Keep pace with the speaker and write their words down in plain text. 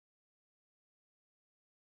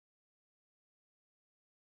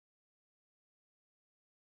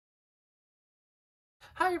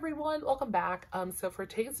Hi everyone, welcome back. So for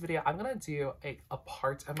today's video, I'm gonna do a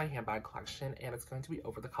part of my handbag collection, and it's going to be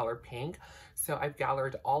over the color pink. So I've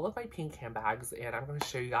gathered all of my pink handbags, and I'm gonna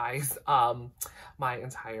show you guys my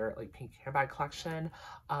entire pink handbag collection.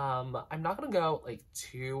 I'm not gonna go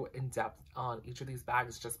too in depth on each of these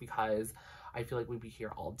bags just because I feel like we'd be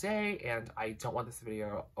here all day and I don't want this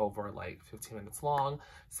video over 15 minutes long.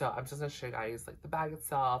 So I'm just gonna show you guys the bag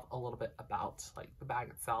itself, a little bit about the bag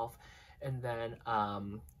itself, and then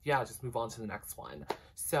yeah, just move on to the next one.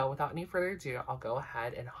 So without any further ado, I'll go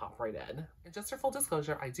ahead and hop right in. And just for full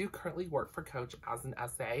disclosure, I do currently work for Coach as an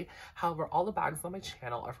SA. However, all the bags on my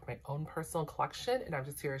channel are for my own personal collection, and I'm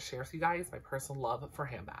just here to share with you guys my personal love for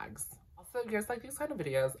handbags. Also, if you guys like these kind of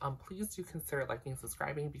videos, please do consider liking and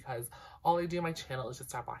subscribing, because all I do on my channel is just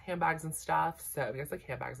talk about handbags and stuff. So if you guys like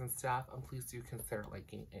handbags and stuff, please do consider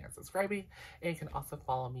liking and subscribing. And you can also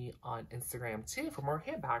follow me on Instagram too for more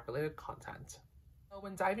handbag related content. So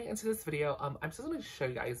when diving into this video, I'm just going to show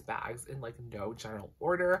you guys bags in no general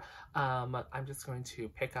order. I'm just going to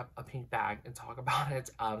pick up a pink bag and talk about it.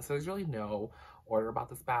 So there's really no order about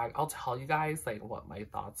this bag. I'll tell you guys what my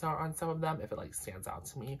thoughts are on some of them if it stands out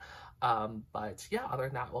to me. But yeah, other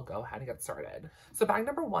than that, we'll go ahead and get started. So bag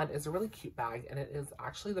number one is a really cute bag, and it is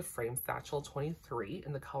actually the Frame Satchel 23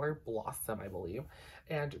 in the color Blossom, I believe.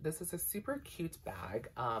 And this is a super cute bag.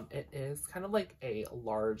 It is kind of like a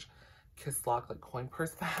large kiss lock coin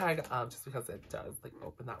purse bag, just because it does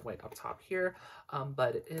open that way up top here,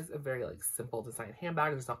 but it is a very simple design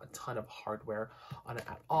handbag. There's not a ton of hardware on it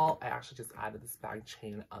at all. I actually just added this bag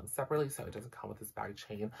chain separately, so it doesn't come with this bag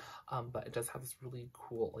chain, but it does have this really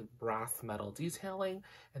cool brass metal detailing,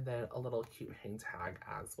 and then a little cute hang tag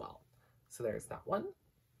as well. So there's that one.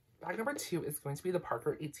 Bag number two is going to be the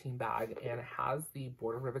Parker 18 bag, and it has the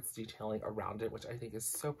border rivets detailing around it, which I think is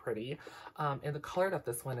so pretty. And the color that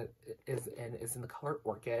this one is in the color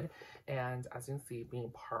Orchid. And as you can see,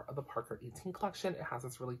 being part of the Parker 18 collection, it has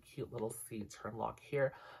this really cute little C turn lock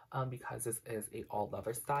here, because this is a all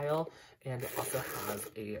leather style, and it also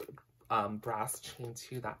has a brass chain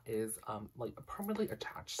too that is permanently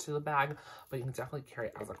attached to the bag, but you can definitely carry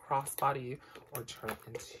it as a crossbody or turn it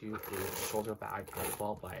into a shoulder bag as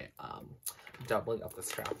well by doubling up the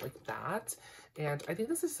strap like that. And I think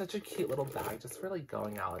this is such a cute little bag just for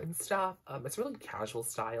going out and stuff. It's really casual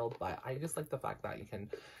styled, but I just like the fact that you can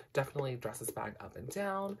definitely dress this bag up and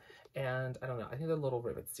down. And I don't know, I think the little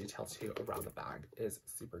rivets detail too around the bag is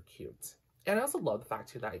super cute. And I also love the fact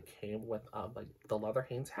too that it came with the leather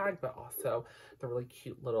hang tag, but also the really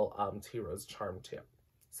cute little T-rose charm too.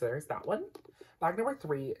 So there's that one. Bag number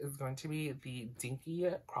three is going to be the Dinky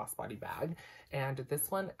crossbody bag. And this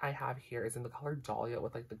one I have here is in the color Dahlia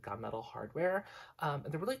with the gunmetal hardware. And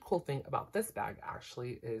the really cool thing about this bag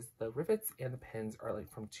actually is the rivets and the pins are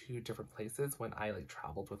from two different places when I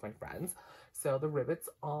traveled with my friends. So the rivets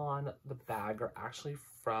on the bag are actually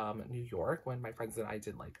from New York when my friends and I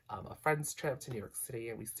did a friend's trip to New York City,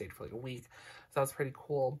 and we stayed for a week. So that was pretty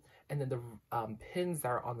cool. And then the pins that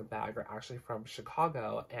are on the bag are actually from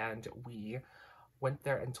Chicago, and we went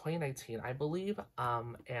there in 2019, I believe,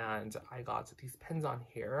 and I got these pins on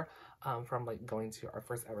here from going to our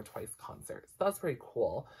first ever Twice concert. So that's pretty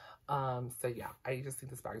cool. So yeah, I just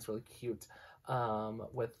think this bag is really cute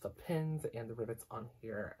with the pins and the rivets on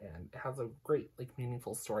here, and it has a great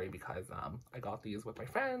meaningful story because I got these with my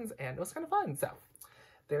friends and it was kind of fun. So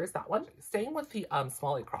there's that one. Staying with the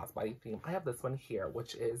Smalley crossbody theme, I have this one here,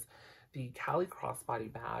 which is the Cali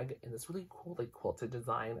crossbody bag in this really cool quilted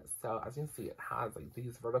design. So as you can see, it has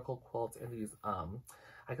these vertical quilts and these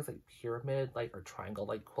I guess pyramid or triangle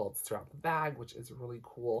quilts throughout the bag, which is really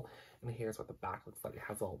cool. And here's what the back looks like. It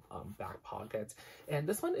has a back pocket, and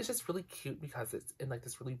this one is just really cute because it's in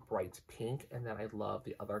this really bright pink, and then I love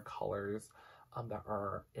the other colors that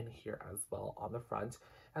are in here as well on the front.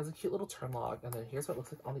 It has a cute little turn lock, and then here's what it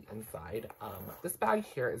looks like on the inside. This bag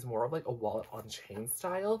here is more of a wallet on chain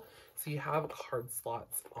style. So you have card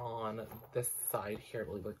slots on this side here, I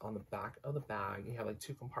believe on the back of the bag. You have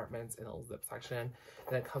two compartments and a little zip section,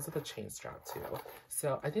 and it comes with a chain strap too.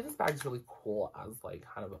 So I think this bag is really cool as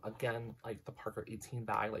kind of, again, the Parker 18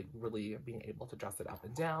 bag, really being able to dress it up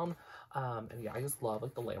and down. And yeah, I just love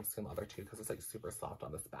the lambskin leather too, because it's super soft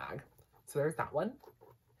on this bag. So there's that one.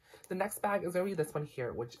 The next bag is going to be this one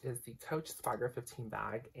here, which is the Coach Swagger 15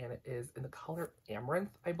 bag, and it is in the color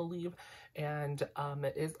Amaranth, I believe, and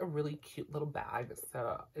it is a really cute little bag.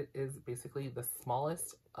 So it is basically the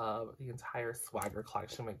smallest of the entire Swagger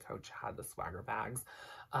collection when Coach had the Swagger bags.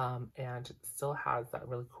 and still has that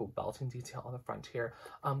really cool belting detail on the front here.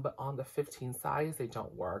 But on the 15 size, they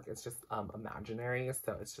don't work. It's just imaginary,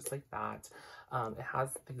 so it's just like that. It has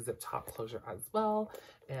the zip top closure as well,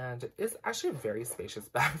 and it is actually a very spacious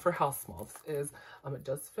bag for how small this is. It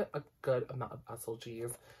does fit a good amount of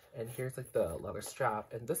SLGs, and here's like the leather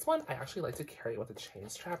strap. And this one I actually like to carry with a chain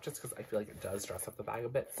strap just because I feel like it does dress up the bag a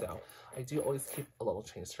bit, so I do always keep a little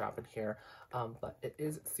chain strap in here. But it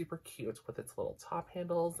is super cute with its little top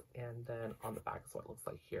handles, and then on the back is what it looks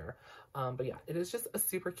like here. But yeah, it is just a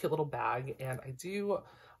super cute little bag, and I do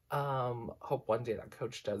hope one day that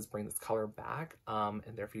Coach does bring this color back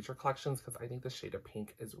in their future collections, because I think the shade of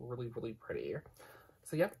pink is really, really pretty.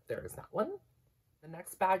 So yep, there is that one. The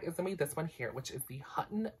next bag is going to be this one here, which is the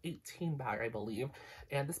Hutton 18 bag, I believe.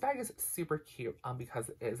 And this bag is super cute because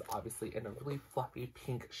it is obviously in a really fluffy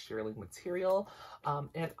pink shearling material.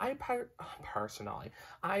 And I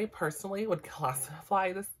personally would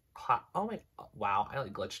classify this oh my, wow, I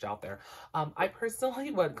like glitched out there. I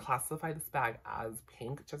personally would classify this bag as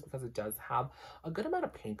pink just because it does have a good amount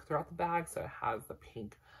of pink throughout the bag. So it has the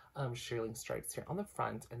pink shearling stripes here on the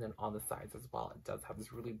front, and then on the sides as well. It does have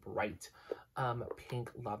this really bright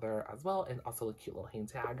pink leather as well, and also a cute little hang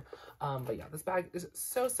tag. But yeah, this bag is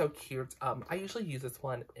so cute. I usually use this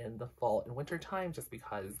one in the fall and winter time just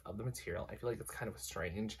because of the material. I feel like it's kind of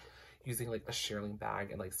strange using like a shearling bag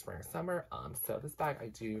in like spring or summer. So this bag I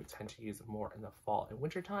do tend to use more in the fall and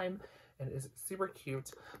winter time, and it is super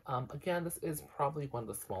cute. Again, this is probably one of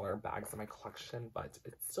the smaller bags in my collection, but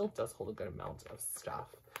it still does hold a good amount of stuff.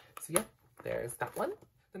 So yeah, there's that one.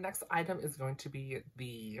 The next item is going to be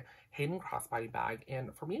the Hayden crossbody bag,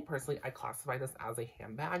 and for me personally, I classify this as a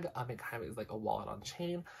handbag. It kind of is like a wallet on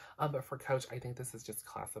chain, but for Coach, I think this is just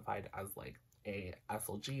classified as like a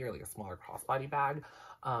SLG or like a smaller crossbody bag.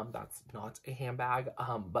 That's not a handbag,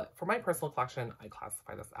 but for my personal collection, I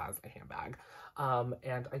classify this as a handbag.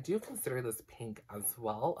 And I do consider this pink as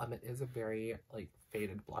well. It is a very like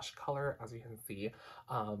faded blush color, as you can see,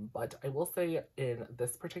 but I will say in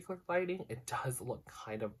this particular lighting, it does look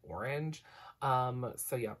kind of orange.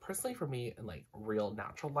 So yeah, personally for me, in like real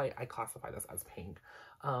natural light, I classify this as pink.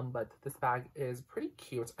 But this bag is pretty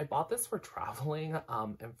cute. I bought this for traveling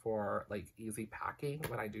and for like easy packing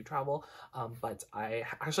when I do travel, but I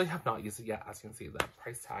actually have not used it yet. As you can see, the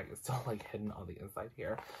price tag is still like hidden on the inside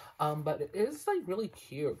here, but it is like really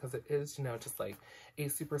cute because it is, you know, just like a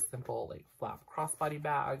super simple like flap crossbody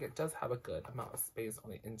bag. It does have a good amount of space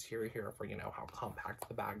on the interior here for, you know, how compact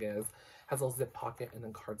the bag is. Has a little zip pocket and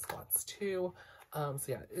then card slots too. So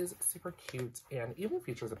yeah, it is super cute, and even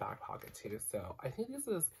features a back pocket too. So I think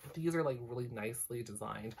these are like really nicely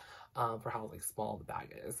designed for how like small the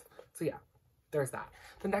bag is. So yeah, there's that.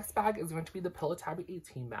 The next bag is going to be the Pillow Tabby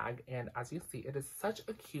 18 bag, and as you see, it is such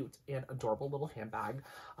a cute and adorable little handbag.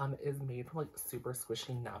 It is made from like super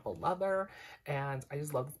squishy Napa leather, and I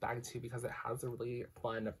just love this bag too because it has a really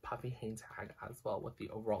fun puffy hang tag as well with the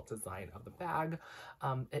overall design of the bag.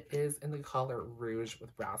 It is in the color Rouge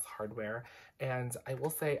with brass hardware, and I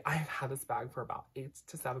will say I've had this bag for about 8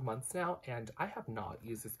 to 7 months now, and I have not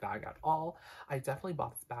used this bag at all. I definitely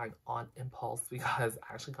bought this bag on impulse because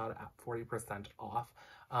I actually got it at 40% off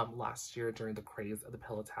last year during the craze of the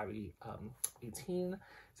Pillow Tabby 18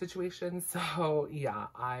 situation. So yeah,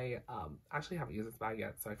 I actually haven't used this bag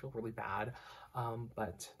yet, so I feel really bad,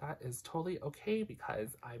 but that is totally okay because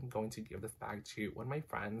I'm going to give this bag to one of my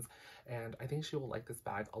friends, and I think she will like this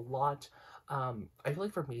bag a lot. I feel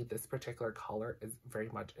like for me, this particular color is very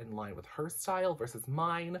much in line with her style versus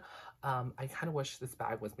mine. I kind of wish this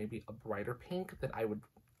bag was maybe a brighter pink, that I would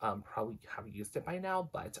probably have used it by now,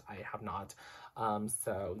 but I have not.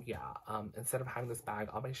 So yeah, instead of having this bag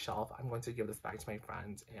on my shelf, I'm going to give this bag to my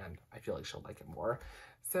friend, and I feel like she'll like it more.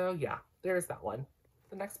 So yeah, there's that one.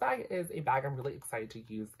 The next bag is a bag I'm really excited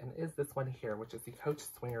to use, and is this one here, which is the Coach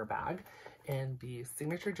Swinger bag in the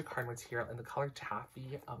signature jacquard material in the color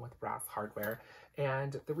taffy with brass hardware.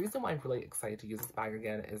 And the reason why I'm really excited to use this bag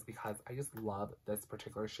again is because I just love this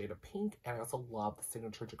particular shade of pink, and I also love the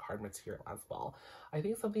signature jacquard material as well. I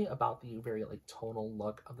think something about the very like tonal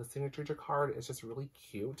look of the signature jacquard is just really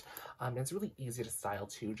cute. And it's really easy to style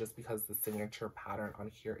too, just because the signature pattern on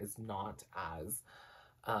here is not as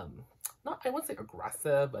I wouldn't say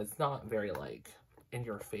aggressive, but it's not very like in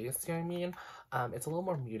your face, you know what I mean? It's a little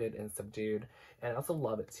more muted and subdued, and I also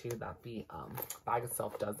love it too that the bag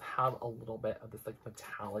itself does have a little bit of this like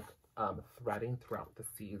metallic threading throughout the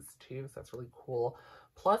C's too, so that's really cool.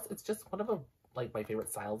 Plus, it's just one of like my favorite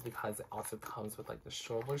styles because it also comes with like the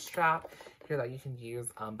shoulder strap here that you can use,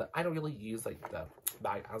 but I don't really use like the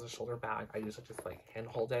bag as a shoulder bag. I usually just like hand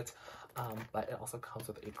hold it, but it also comes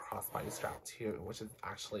with a crossbody strap too, which is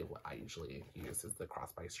actually what I usually use, is the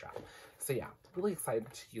crossbody strap. So yeah, really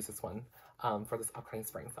excited to use this one for this upcoming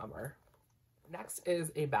spring summer. Next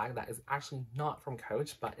is a bag that is actually not from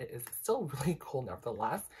Coach, but it is still really cool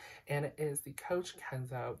nevertheless, and it is the Coach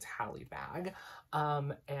Kenzo Tally bag.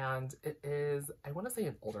 And it is, I want to say,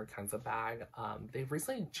 an older Kenzo bag. They've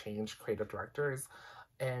recently changed creative directors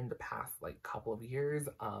in the past like couple of years,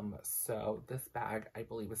 so this bag I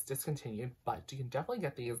believe is discontinued, but you can definitely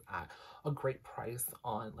get these at a great price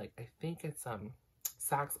on, like, I think it's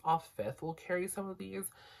Saks Off Fifth will carry some of these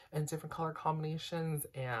in different color combinations,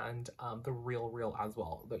 and the Real as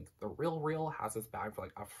well. Like the Real has this bag for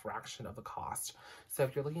like a fraction of the cost. So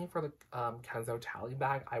if you're looking for the Kenzo Tally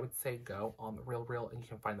bag, I would say go on the Real and you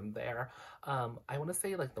can find them there. I want to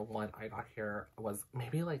say like the one I got here was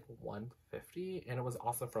maybe like $150, and it was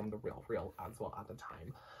also from the Real as well at the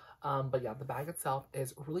time. But yeah, the bag itself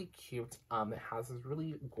is really cute. It has this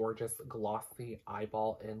really gorgeous glossy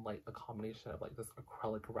eyeball in like a combination of like this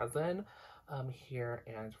acrylic resin here,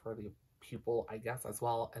 and for the pupil I guess as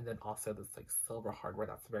well, and then also this like silver hardware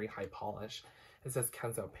that's very high polish. It says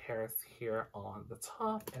Kenzo Paris here on the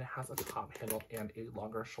top, and it has a top handle and a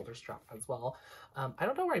longer shoulder strap as well. I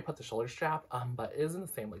don't know where I put the shoulder strap, but it is in the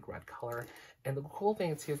same like red color. And the cool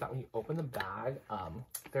thing too is that when you open the bag,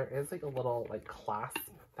 there is like a little like clasp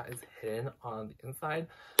that is hidden on the inside,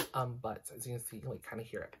 but as you can see, you can like kind of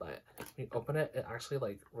hear it, but when you open it, it actually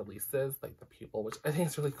like releases like the pupil, which I think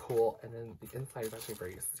is really cool. And then the inside is actually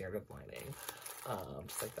very standard lining,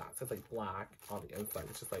 just like that. So it's like black on the inside,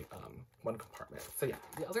 which is like one compartment. So yeah,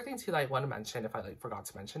 the other thing too that I want to mention, if I like forgot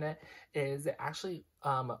to mention it, is it actually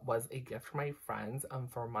was a gift from my friends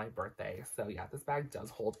for my birthday. So yeah, this bag does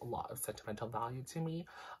hold a lot of sentimental value to me.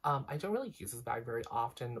 I don't really use this bag very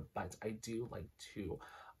often, but I do like to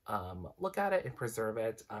look at it and preserve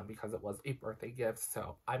it because it was a birthday gift.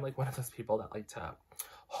 So I'm like one of those people that like to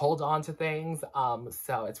hold on to things.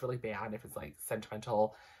 So it's really bad if it's like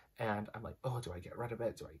sentimental and I'm like, oh, do I get rid of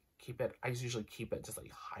it? Do I keep it? I usually keep it, just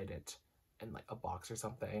like hide it in like a box or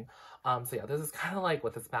something. So yeah, this is kind of like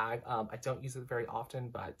with this bag. I don't use it very often,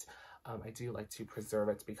 but I do like to preserve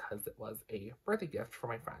it because it was a birthday gift for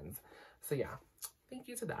my friends. So yeah, thank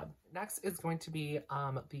you to them. Next is going to be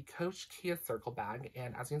the Coach Kia Circle bag,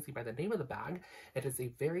 and as you can see by the name of the bag, it is a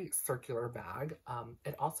very circular bag.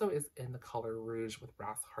 It also is in the color rouge with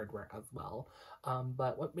brass hardware as well.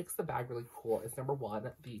 But what makes the bag really cool is, number one,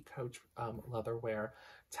 the Coach leatherware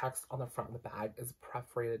text on the front of the bag is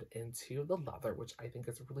perforated into the leather, which I think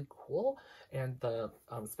is really cool. And the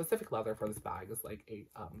specific leather for this bag is like a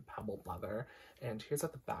pebbled leather. And here's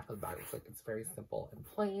what the back of the bag looks like. It's very simple and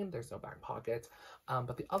plain. There's no back pocket.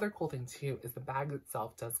 But the other cool thing too is the bag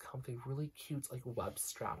itself does come with a really cute like web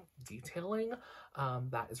strap detailing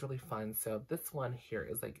that is really fun. So this one here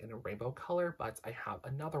is like in a rainbow color, but I have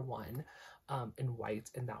another one in white,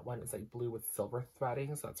 and that one is like blue with silver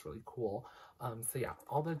threading, so that's really cool. So yeah,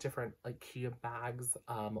 all the different like Kia bags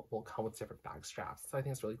will come with different bag straps, so I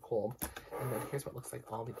think it's really cool. And then here's what it looks like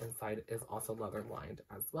on the inside. Is also leather lined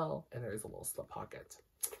as well, and there is a little slip pocket.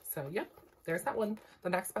 So yep, there's that one. The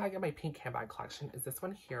next bag in my pink handbag collection is this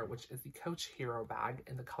one here, which is the Coach Hero bag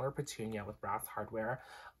in the color Petunia with brass hardware.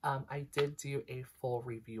 I did do a full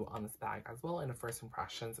review on this bag as well in the first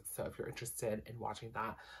impressions, so if you're interested in watching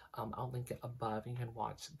that, I'll link it above and you can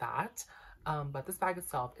watch that. But this bag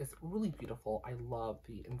itself is really beautiful. I love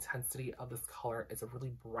the intensity of this color. It's a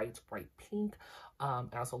really bright pink. I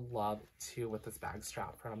also love too with this bag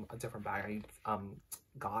strap from a different bag I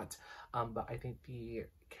got, but I think the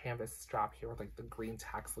canvas strap here with like the green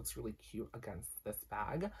text looks really cute against this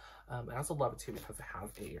bag. I also love it too because it has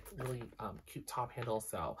a really cute top handle.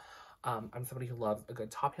 So I'm somebody who loves a good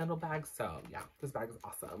top handle bag. So yeah, this bag is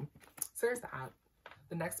awesome. So there's that.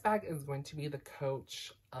 The next bag is going to be the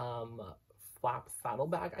Coach flap saddle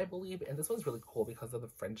bag, I believe, and this one's really cool because of the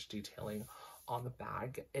French detailing on the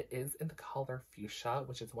bag. It is in the color fuchsia,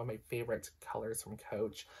 which is one of my favorite colors from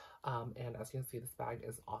Coach. And as you can see, this bag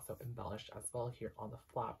is also embellished as well here on the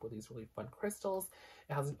flap with these really fun crystals.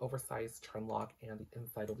 It has an oversized turn lock, and the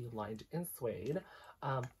inside will be lined in suede.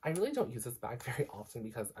 I really don't use this bag very often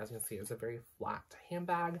because, as you can see, it's a very flat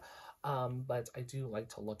handbag, but I do like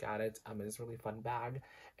to look at it. It is a really fun bag,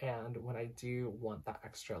 and when I do want that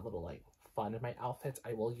extra little like fun in my outfit,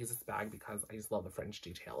 I will use this bag because I just love the French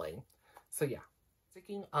detailing. So yeah,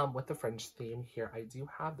 Sticking with the fringe theme here, I do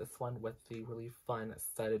have this one with the really fun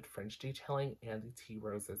studded fringe detailing and the tea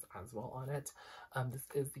roses as well on it. This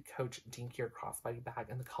is the Coach Dinkier crossbody bag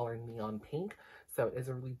in the color neon pink. So it is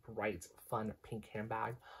a really bright, fun pink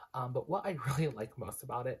handbag. But what I really like most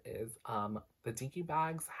about it is the dinky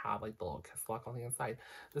bags have like the little kiss lock on the inside.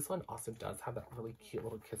 This one also does have that really cute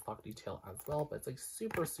little kiss lock detail as well, but it's like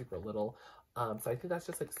super, super little. So I think that's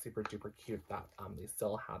just like super duper cute that they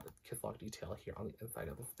still have the kiss lock detail here on the inside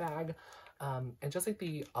of this bag. And just like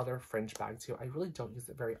the other fringe bag too, I really don't use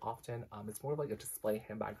it very often. It's more like a display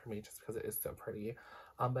handbag for me just because it is so pretty.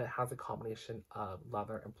 But it has a combination of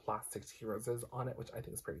leather and plastic tea roses on it, which I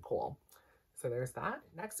think is pretty cool. So there's that.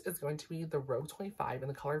 Next is going to be the Rogue 25 in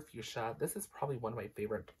the color fuchsia. This is probably one of my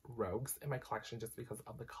favorite Rogues in my collection just because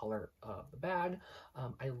of the color of the bag.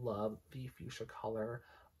 I love the fuchsia color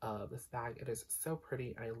of this bag. It is so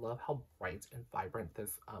pretty. I love how bright and vibrant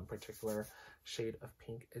this particular shade of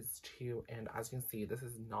pink is too. And as you can see, this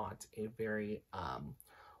is not a very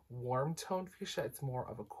warm tone fuchsia. It's more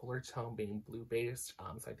of a cooler tone, being blue based.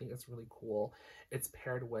 So I think it's really cool. It's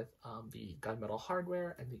paired with the gunmetal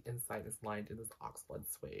hardware, and the inside is lined in this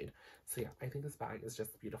oxblood suede. So yeah, I think this bag is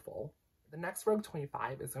just beautiful. The next Rogue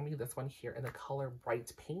 25 is going to be this one here in the color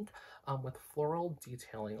bright pink with floral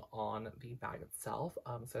detailing on the bag itself.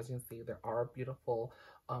 So as you can see, there are beautiful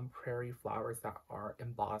prairie flowers that are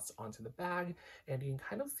embossed onto the bag, and you can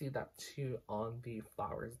kind of see that too on the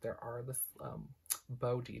flowers. There are this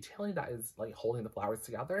bow detailing that is like holding the flowers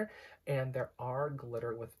together, and there are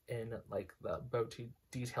glitter within like the bow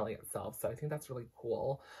detailing itself. So I think that's really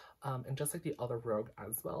cool. And just like the other Rogue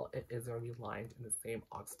as well, it is going to be lined in the same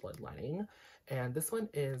oxblood lining. And this one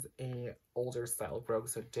is a older style Rogue,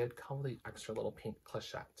 so it did come with the extra little pink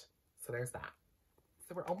clochette. So there's that.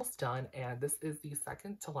 So we're almost done, and this is the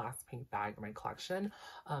second to last pink bag in my collection.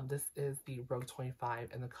 This is the Rogue 25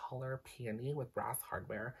 in the color peony with brass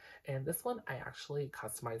hardware, and this one I actually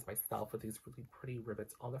customized myself with these really pretty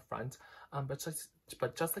rivets on the front. But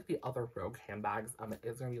just like the other Rogue handbags, it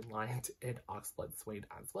is going to be lined in oxblood suede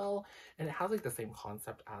as well, and it has like the same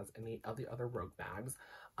concept as any of the other Rogue bags.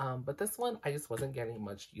 But this one I just wasn't getting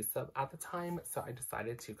much use of at the time, so I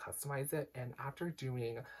decided to customize it. And after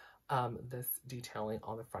doing this detailing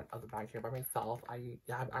on the front of the bag here by myself,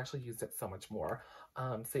 I've actually used it so much more.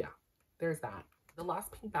 So yeah, there's that. The last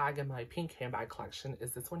pink bag in my pink handbag collection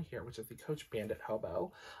is this one here, which is the Coach Bandit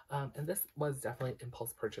Hobo. And this was definitely an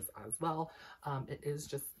impulse purchase as well. It is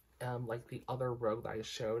just like the other Rogue that I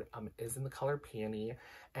showed, is in the color peony.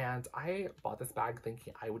 And I bought this bag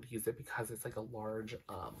thinking I would use it because it's like a large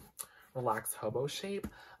relaxed hobo shape,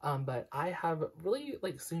 but I have really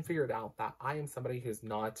like soon figured out that I am somebody who's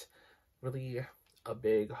not really a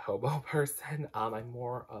big hobo person. I'm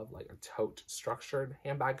more of like a tote structured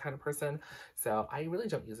handbag kind of person, so I really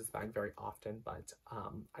don't use this bag very often, but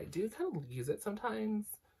I do kind of use it sometimes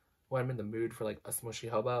when I'm in the mood for like a smushy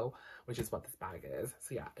hobo, which is what this bag is.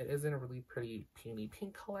 So yeah, it is in a really pretty peony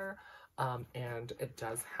pink color. And it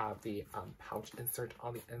does have the pouch insert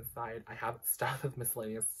on the inside. I have stuff of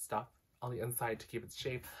miscellaneous stuff on the inside to keep its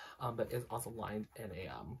shape, but is also lined in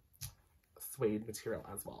a suede material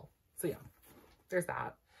as well. So yeah, there's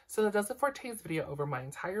that. So that does it for today's video over my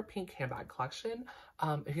entire pink handbag collection.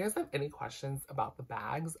 If you guys have any questions about the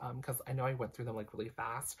bags, because I know I went through them like really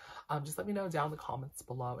fast, just let me know down in the comments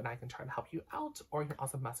below and I can try to help you out, or you can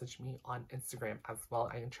also message me on Instagram as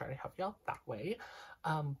well. I can try to help you out that way.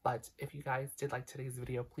 But if you guys did like today's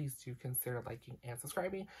video, please do consider liking and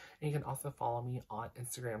subscribing, and you can also follow me on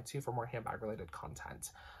Instagram too for more handbag related content.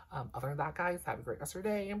 Other than that, guys, have a great rest of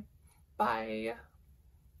your day. Bye!